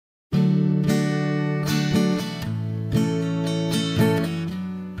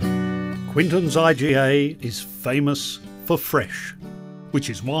Quinton's IGA is famous for fresh, which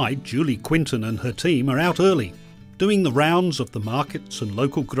is why Julie Quinton and her team are out early, doing the rounds of the markets and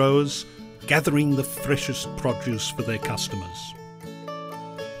local growers, gathering the freshest produce for their customers.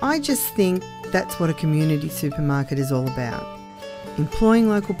 I just think that's what a community supermarket is all about. Employing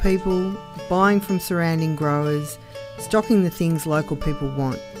local people, buying from surrounding growers, stocking the things local people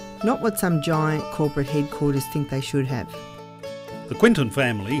want, not what some giant corporate headquarters think they should have. The Quinton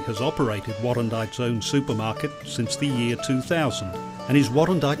family has operated Warrandyte's own supermarket since the year 2000 and is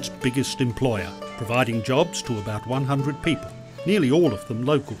Warrandyte's biggest employer, providing jobs to about 100 people, nearly all of them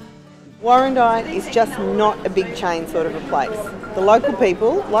local. Warrandyte is just not a big chain sort of a place. The local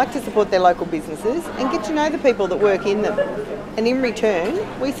people like to support their local businesses and get to know the people that work in them. And in return,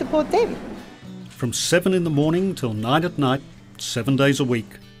 we support them. From 7 in the morning till 9 at night, 7 days a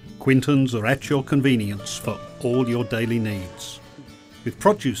week, Quintons are at your convenience for all your daily needs. With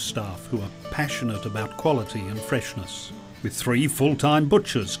produce staff who are passionate about quality and freshness. With 3 full-time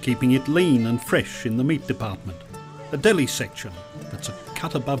butchers keeping it lean and fresh in the meat department. A deli section that's a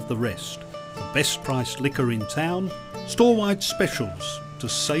cut above the rest. The best priced liquor in town. Store-wide specials to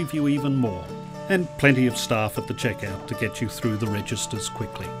save you even more. And plenty of staff at the checkout to get you through the registers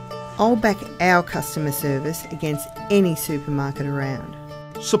quickly. I'll back our customer service against any supermarket around.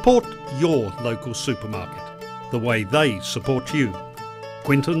 Support your local supermarket the way they support you.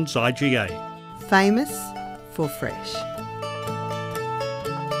 Quinton's IGA. Famous for fresh.